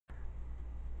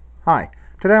Hi,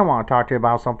 today I want to talk to you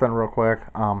about something real quick.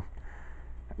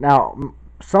 Now,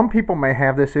 some people may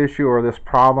have this issue or this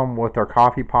problem with their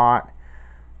coffee pot.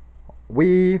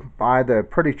 We buy the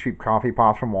pretty cheap coffee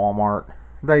pots from Walmart.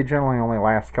 They generally only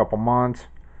last a couple months.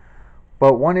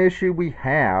 But one issue we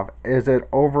have is it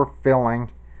overfilling,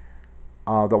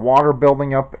 the water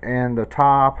building up in the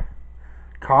top,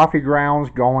 coffee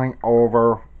grounds going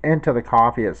over into the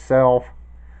coffee itself.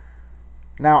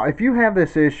 Now, if you have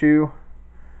this issue,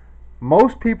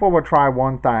 most people would try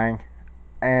one thing,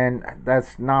 and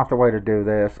that's not the way to do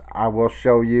this. I will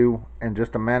show you in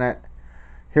just a minute.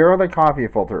 Here are the coffee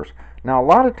filters. Now, a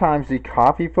lot of times the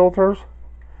coffee filters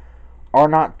are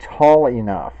not tall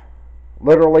enough,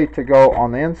 literally, to go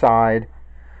on the inside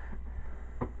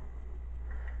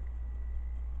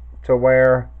to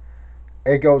where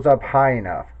it goes up high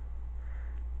enough.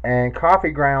 And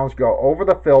coffee grounds go over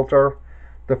the filter.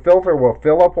 The filter will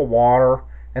fill up with water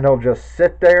and it'll just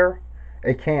sit there.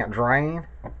 It can't drain.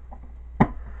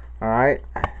 Alright.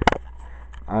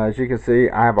 As you can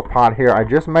see, I have a pot here. I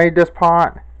just made this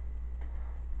pot.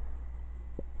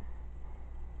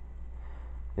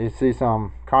 You see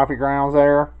some coffee grounds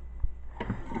there.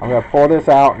 I'm going to pour this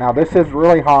out. Now, this is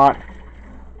really hot.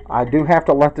 I do have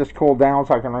to let this cool down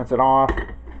so I can rinse it off.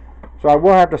 So I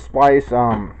will have to splice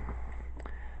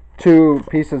two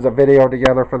pieces of video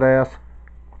together for this.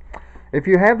 If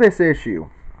you have this issue,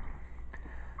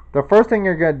 the first thing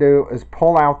you're going to do is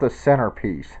pull out the center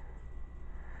piece.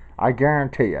 I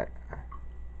guarantee it.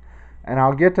 And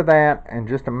I'll get to that in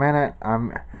just a minute.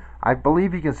 I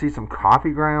believe you can see some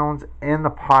coffee grounds in the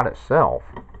pot itself.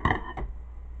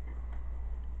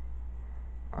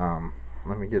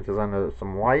 Let me get this under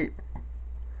some light.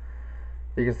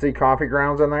 You can see coffee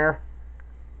grounds in there.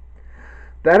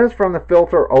 That is from the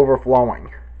filter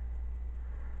overflowing.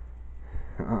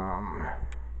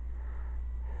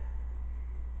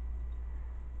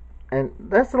 And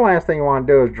that's the last thing you want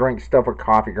to do is drink stuff with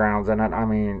coffee grounds in it. I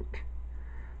mean,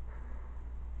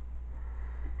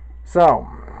 so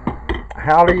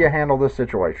how do you handle this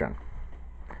situation?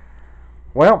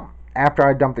 Well, after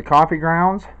I dump the coffee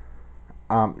grounds,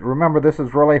 remember this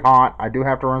is really hot. I do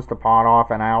have to rinse the pot off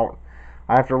and out.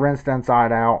 I have to rinse the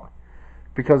inside out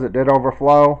because it did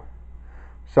overflow.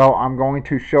 So I'm going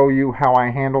to show you how I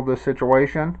handled this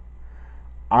situation.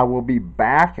 I will be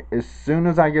back as soon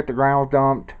as I get the grounds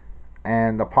dumped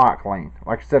and the pot clean.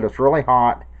 Like I said, it's really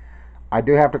hot. I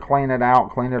do have to clean it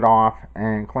out, clean it off,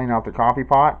 and clean out the coffee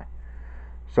pot.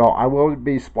 So I will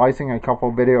be splicing a couple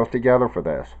of videos together for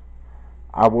this.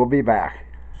 I will be back.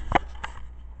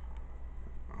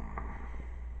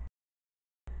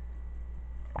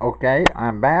 Okay,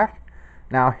 I'm back.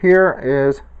 Now here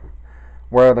is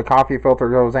where the coffee filter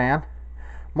goes in.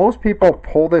 Most people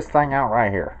pull this thing out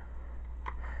right here.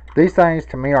 These things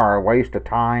to me are a waste of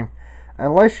time.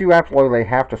 Unless you absolutely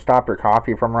have to stop your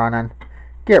coffee from running,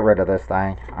 get rid of this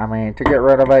thing. I mean, to get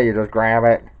rid of it, you just grab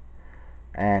it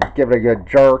and give it a good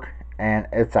jerk and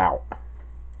it's out.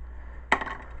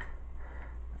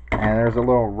 And there's a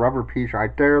little rubber piece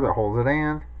right there that holds it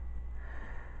in.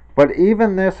 But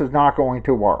even this is not going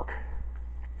to work.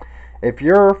 If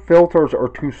your filters are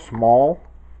too small,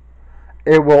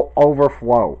 it will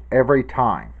overflow every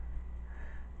time.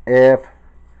 If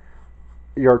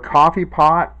your coffee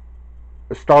pot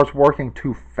starts working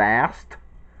too fast,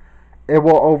 it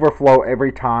will overflow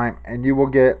every time and you will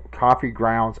get coffee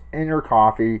grounds in your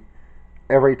coffee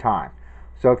every time.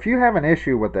 So if you have an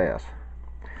issue with this,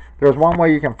 there's one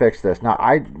way you can fix this. Now,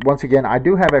 once again, I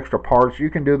do have extra parts. You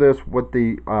can do this with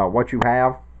the what you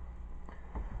have.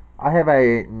 I have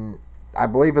I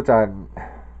believe it's a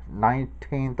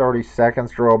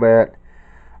 19/32 drill bit.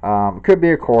 Could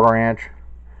be a 1/4 inch.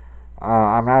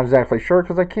 I'm not exactly sure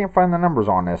because I can't find the numbers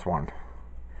on this one.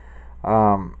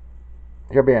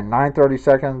 It could be a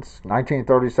 9/32,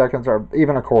 19/32, or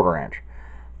even a 1/4 inch.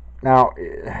 Now,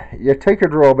 you take your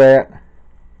drill bit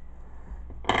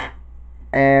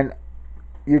and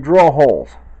you drill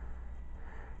holes.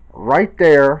 Right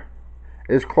there,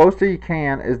 as close as you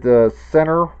can, is the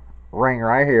center ring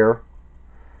right here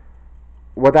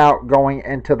without going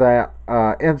into that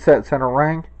inset center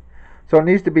ring. So it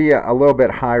needs to be a little bit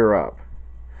higher up.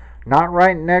 Not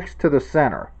right next to the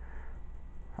center.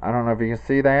 I don't know if you can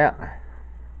see that.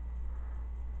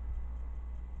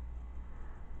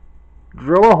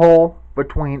 Drill a hole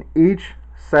between each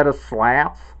set of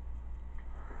slats.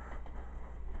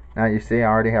 Now you see I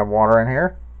already have water in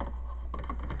here.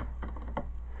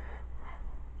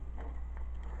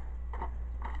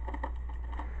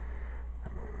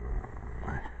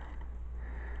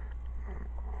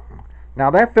 Now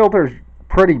that filter is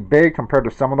pretty big compared to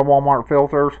some of the Walmart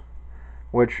filters.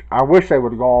 which I wish they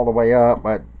would go all the way up,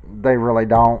 but they really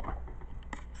don't.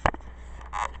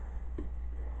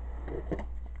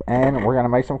 And we're going to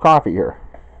make some coffee here.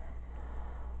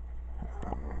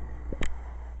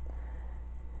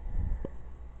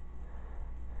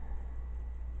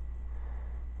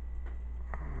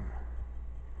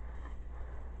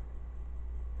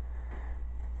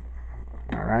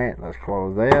 Alright, let's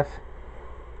close this.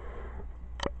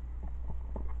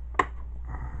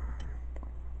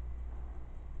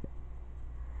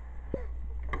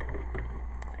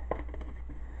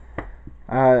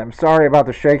 I'm sorry about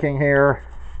the shaking here.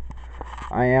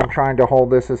 I am trying to hold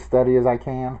this as steady as I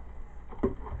can.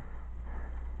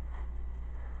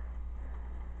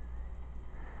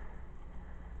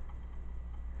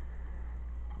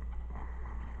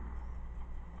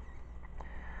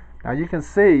 Now you can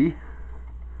see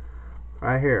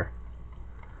right here,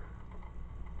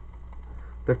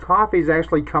 the coffee is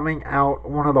actually coming out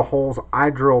one of the holes I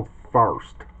drilled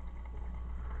first.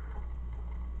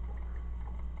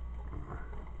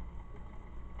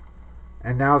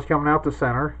 And now it's coming out the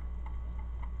center.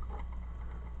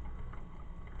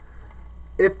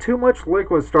 If too much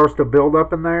liquid starts to build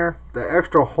up in there, the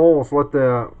extra holes let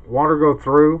the water go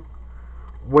through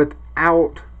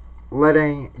without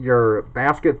letting your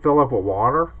basket fill up with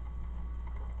water.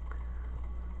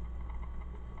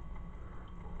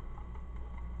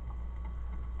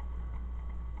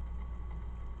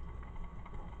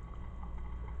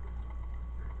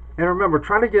 And remember,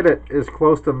 try to get it as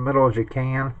close to the middle as you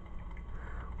can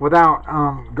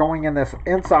without going in this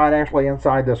inside, actually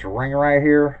inside this ring right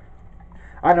here.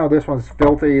 I know this one's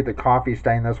filthy, the coffee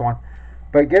stain this one,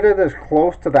 but get it as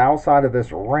close to the outside of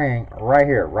this ring right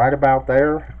here, right about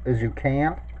there as you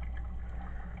can,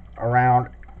 around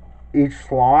each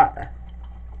slot.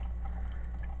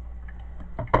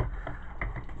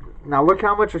 Now look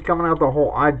how much is coming out the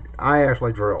hole I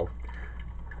actually drilled.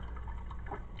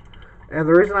 And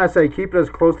the reason I say keep it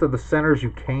as close to the center as you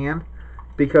can,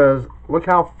 because look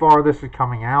how far this is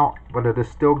coming out, but it is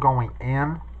still going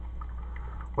in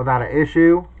without an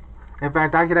issue. In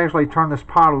fact, I could actually turn this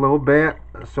pot a little bit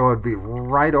so it'd be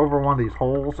right over one of these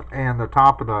holes and the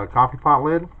top of the coffee pot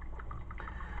lid,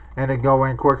 and it'd go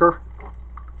in quicker.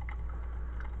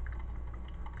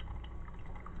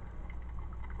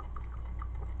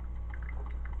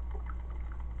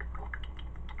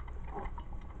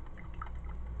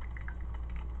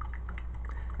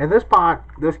 And this pot,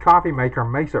 this coffee maker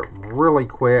makes it really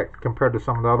quick compared to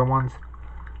some of the other ones.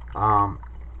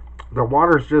 The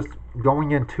water's just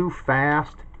going in too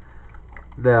fast.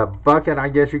 The bucket, I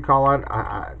guess you call it,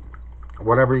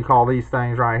 whatever you call these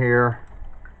things right here,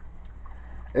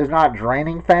 is not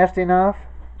draining fast enough.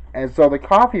 And so the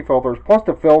coffee filters, plus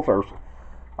the filters,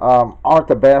 aren't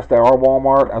the best. They are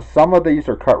Walmart. Some of these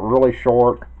are cut really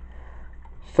short,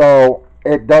 so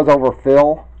it does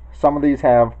overfill. Some of these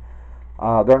have,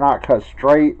 they're not cut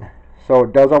straight, so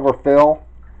it does overfill.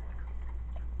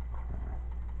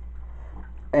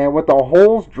 And with the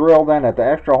holes drilled in it, the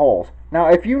extra holes. Now,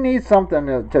 if you need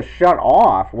something to shut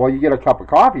off while you get a cup of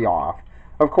coffee off,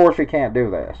 of course you can't do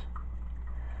this.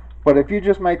 But if you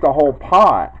just make the whole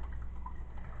pot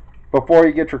before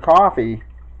you get your coffee,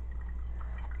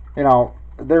 you know,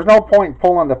 there's no point in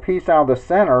pulling the piece out of the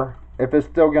center if it's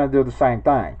still going to do the same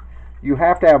thing. You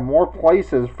have to have more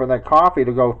places for that coffee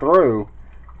to go through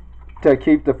to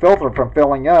keep the filter from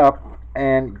filling up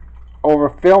and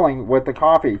overfilling with the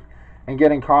coffee and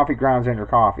getting coffee grounds in your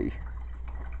coffee.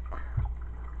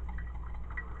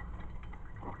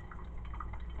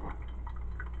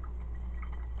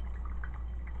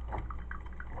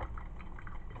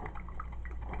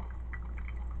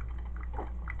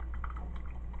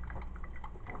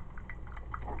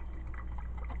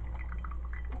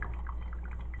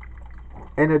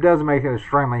 And it does make it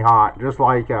extremely hot, just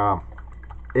like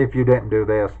if you didn't do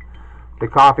this. The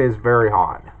coffee is very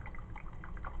hot.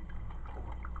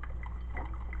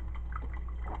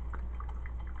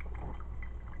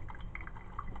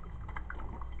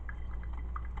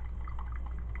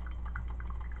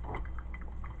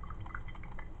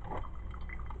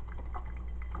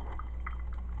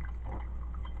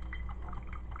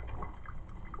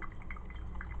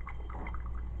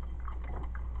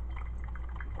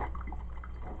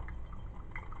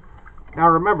 Now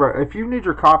remember, if you need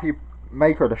your coffee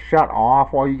maker to shut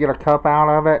off while you get a cup out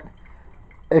of it,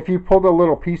 if you pull the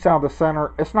little piece out of the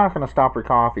center, it's not going to stop your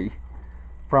coffee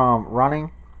from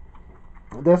running.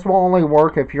 This will only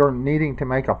work if you're needing to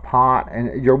make a pot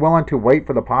and you're willing to wait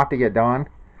for the pot to get done.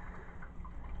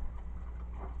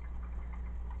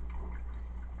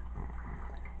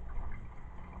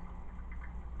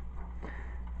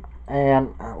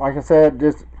 And like I said,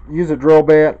 just use a drill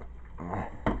bit.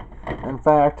 In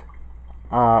fact,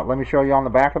 let me show you on the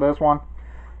back of this one.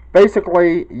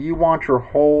 Basically, you want your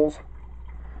holes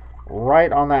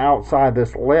right on the outside of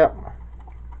this lip,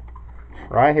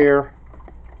 right here.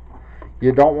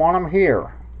 You don't want them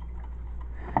here.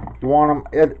 You want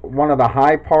them at one of the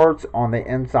high parts on the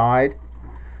inside,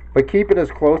 but keep it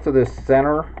as close to this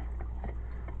center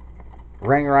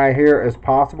ring right here as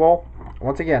possible.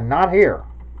 Once again, not here,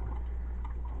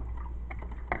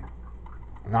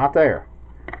 not there,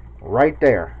 right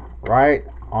there, right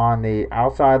on the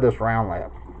outside of this round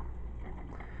lip.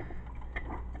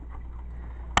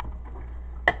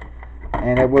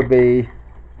 And it would be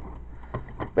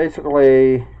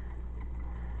basically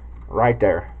right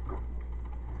there,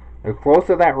 as close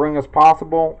to that ring as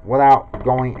possible without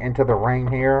going into the ring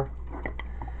here,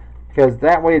 because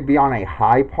that way it'd be on a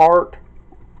high part,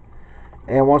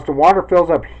 and once the water fills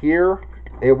up here,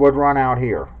 it would run out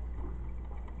here.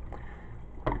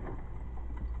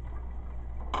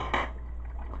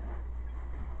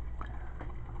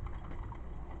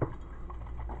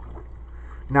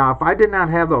 Now, if I did not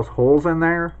have those holes in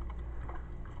there,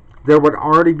 there would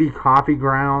already be coffee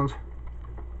grounds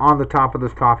on the top of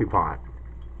this coffee pot.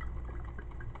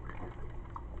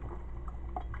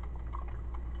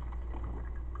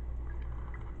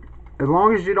 As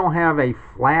long as you don't have a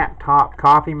flat top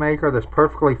coffee maker that's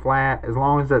perfectly flat, as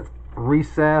long as it's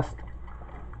recessed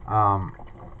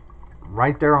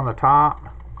right there on the top,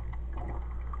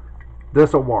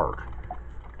 this will work.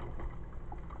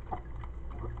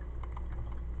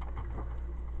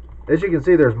 As you can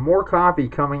see, there's more coffee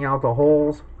coming out the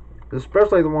holes,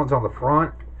 especially the ones on the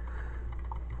front,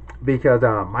 because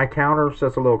my counter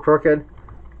sits a little crooked,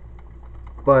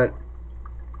 but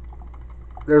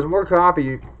there's more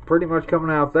coffee pretty much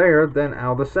coming out there than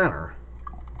out the center.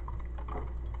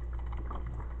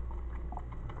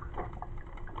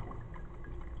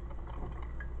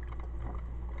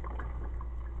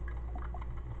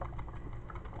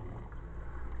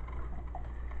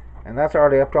 And that's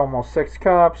already up to almost 6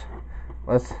 cups.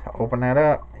 Let's open that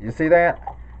up. You see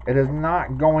that? It is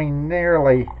not going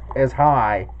nearly as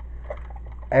high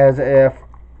as if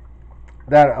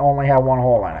that only had one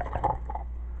hole in it,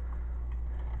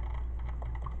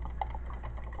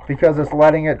 because it's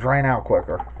letting it drain out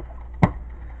quicker.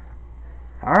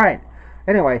 Alright,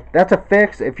 anyway, that's a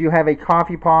fix if you have a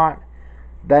coffee pot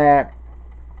that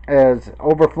is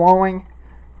overflowing.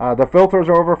 The filters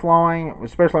are overflowing,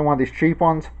 especially one of these cheap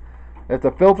ones. If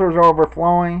the filters are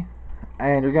overflowing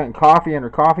and you're getting coffee in your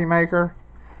coffee maker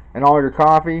and all your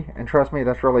coffee, and trust me,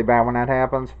 that's really bad when that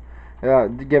happens.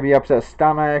 Give you upset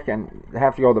stomach and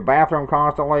have to go to the bathroom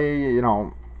constantly. You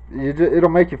know, it'll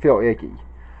make you feel icky.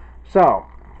 So,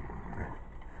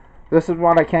 this is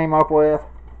what I came up with.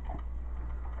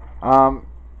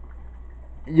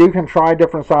 You can try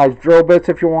different size drill bits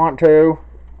if you want to.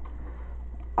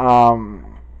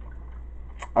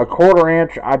 A 1/4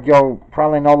 inch, I'd go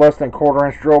probably no less than 1/4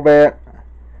 inch drill bit.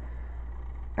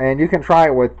 And you can try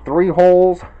it with 3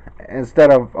 holes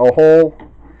instead of a hole,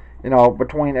 you know,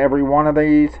 between every one of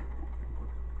these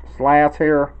slats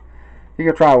here. You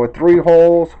can try it with 3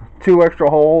 holes, 2 extra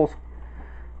holes.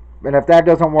 And if that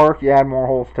doesn't work, you add more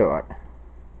holes to it.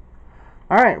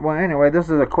 Alright, well anyway, this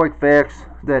is a quick fix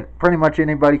that pretty much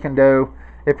anybody can do.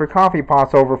 If your coffee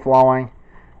pot's overflowing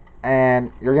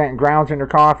and you're getting grounds in your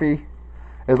coffee,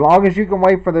 as long as you can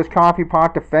wait for this coffee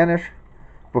pot to finish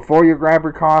before you grab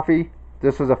your coffee,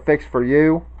 this is a fix for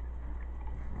you.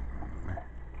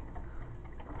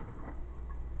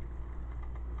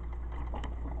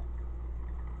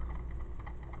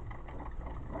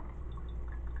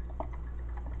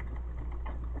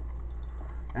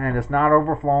 And it's not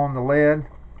overflowing the lid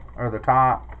or the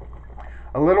top.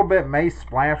 A little bit may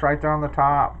splash right there on the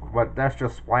top, but that's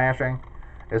just splashing.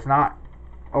 It's not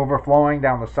overflowing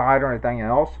down the side or anything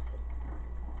else.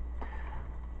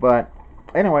 But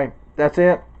anyway, that's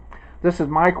it. This is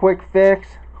my quick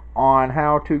fix on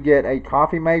how to get a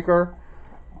coffee maker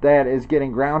that is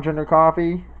getting grounds in their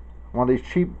coffee, one of these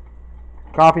cheap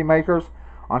coffee makers,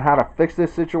 on how to fix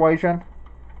this situation.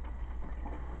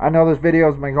 I know this video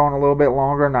has been going a little bit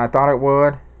longer than I thought it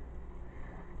would.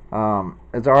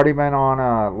 It's already been on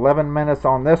 11 minutes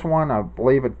on this one. I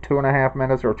believe it's 2.5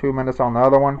 minutes or 2 minutes on the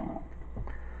other one.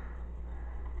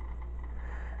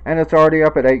 And it's already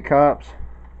up at 8 cups,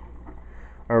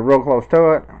 or real close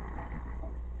to it.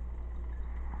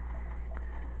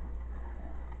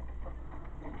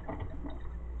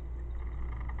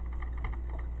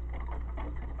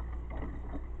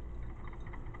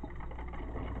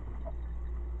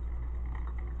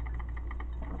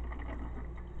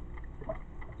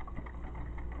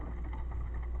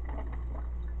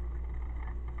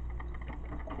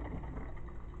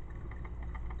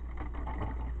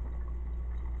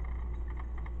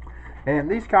 And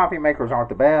these coffee makers aren't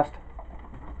the best.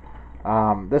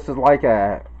 This is like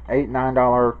a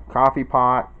 $8-9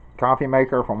 coffee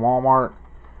maker from Walmart.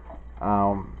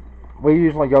 We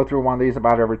usually go through one of these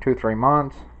about every 2-3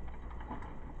 months,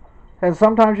 and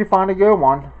sometimes you find a good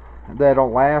one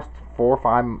that'll last 4,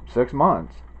 5, 6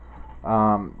 months.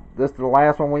 This is the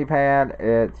last one we've had.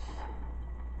 It's,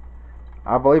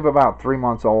 I believe, about 3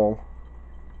 months old.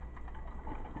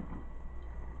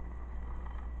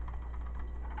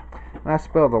 And I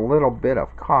spilled a little bit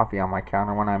of coffee on my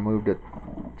counter when I moved it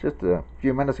just a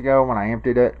few minutes ago when I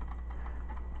emptied it.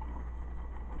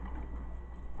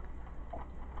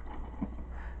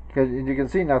 Because you can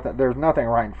see nothing, there's nothing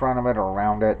right in front of it or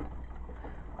around it.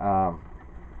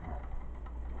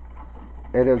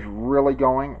 It is really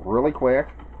going really quick.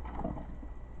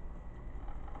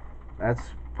 That's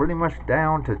pretty much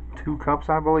down to 2 cups,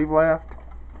 I believe, left,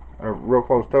 or real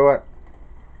close to it.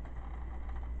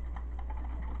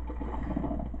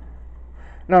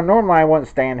 Now, normally I wouldn't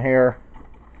stand here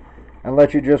and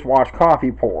let you just watch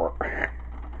coffee pour.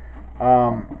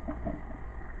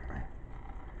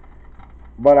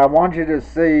 But I want you to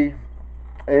see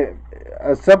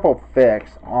a simple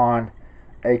fix on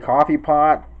a coffee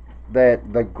pot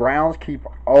that the grounds keep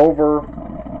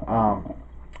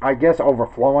I guess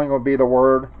overflowing would be the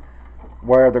word,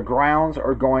 where the grounds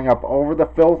are going up over the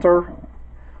filter,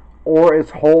 or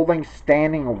it's holding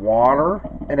standing water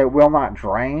and it will not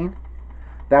drain.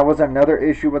 That was another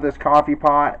issue with this coffee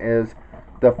pot, is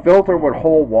the filter would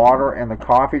hold water in the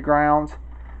coffee grounds.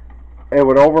 It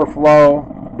would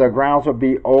overflow, the grounds would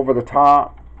be over the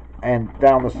top and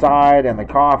down the side, and the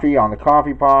coffee on the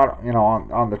coffee pot, you know,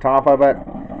 on the top of it.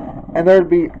 And there'd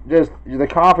be just, the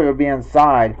coffee would be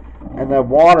inside, and the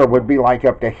water would be like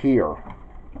up to here,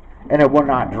 and it would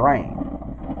not drain.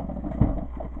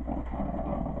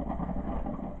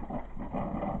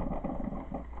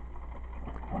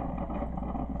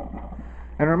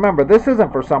 And remember, this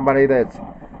isn't for somebody that's,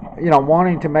 you know,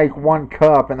 wanting to make 1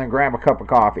 cup and then grab a cup of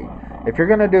coffee. If you're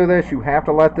going to do this, you have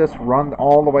to let this run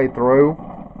all the way through.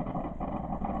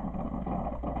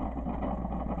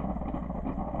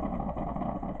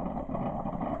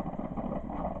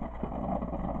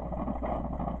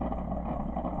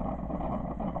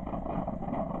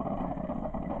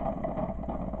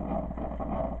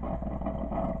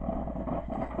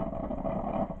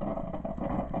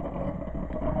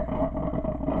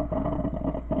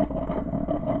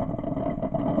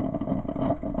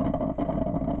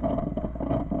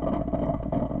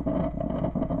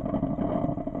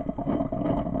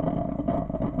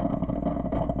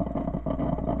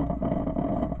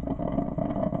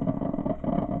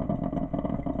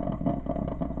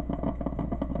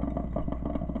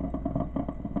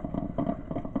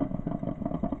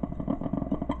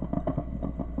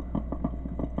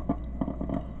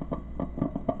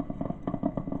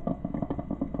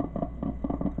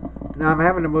 Now I'm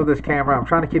having to move this camera. I'm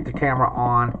trying to keep the camera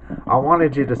on. I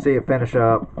wanted you to see it finish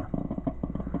up.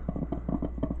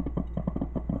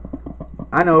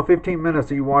 I know, 15 minutes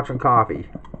of you watching coffee.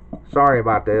 Sorry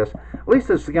about this. At least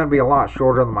this is going to be a lot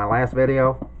shorter than my last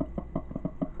video,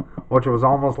 which was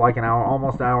almost like an hour,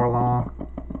 almost an hour long.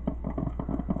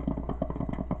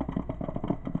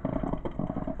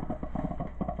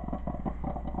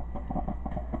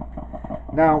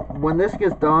 Now, when this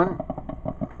gets done,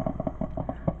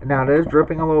 now it is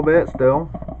dripping a little bit still,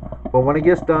 but when it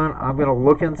gets done, I'm going to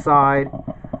look inside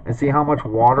and see how much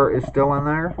water is still in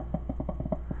there.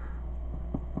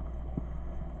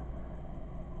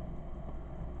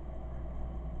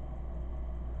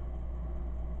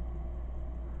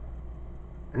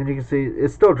 And you can see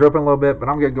it's still dripping a little bit, but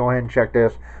I'm going to go ahead and check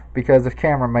this because this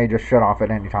camera may just shut off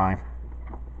at any time.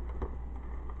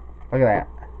 Look at that.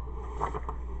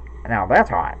 Now that's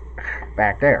hot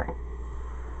back there.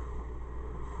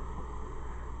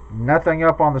 Nothing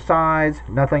up on the sides,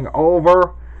 nothing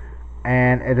over,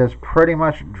 and it is pretty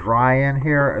much dry in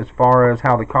here as far as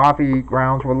how the coffee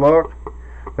grounds would look.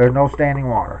 There's no standing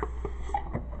water.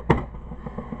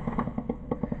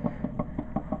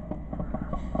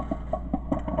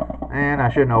 And I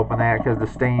shouldn't open that because the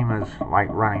steam is like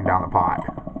running down the pot.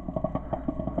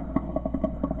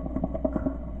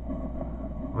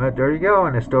 But there you go,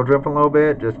 and it's still dripping a little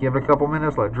bit. Just give it a couple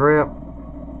minutes, let it drip,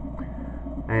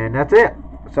 and that's it.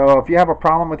 So if you have a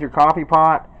problem with your coffee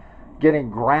pot getting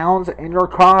grounds in your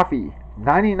coffee,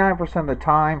 99% of the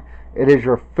time it is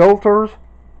your filters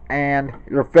and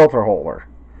your filter holder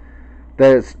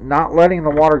that is not letting the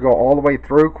water go all the way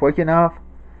through quick enough.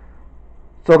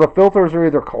 So the filters are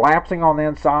either collapsing on the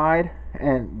inside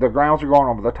and the grounds are going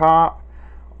over the top,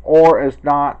 or it's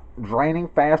not draining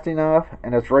fast enough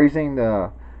and it's raising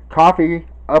the coffee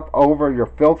up over your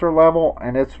filter level,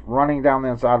 and it's running down the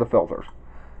inside of the filters.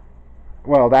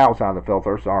 Well, the outside of the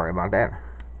filter, sorry about that.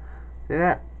 See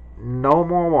that? No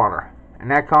more water. And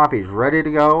that coffee is ready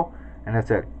to go, and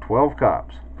it's at 12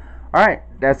 cups. Alright,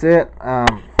 that's it.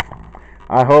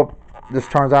 I hope this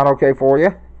turns out okay for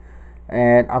you.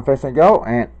 And I'm fixing to go,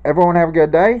 and everyone have a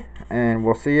good day, and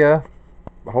we'll see you.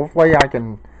 Hopefully I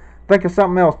can think of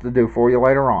something else to do for you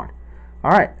later on.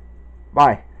 Alright,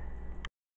 bye.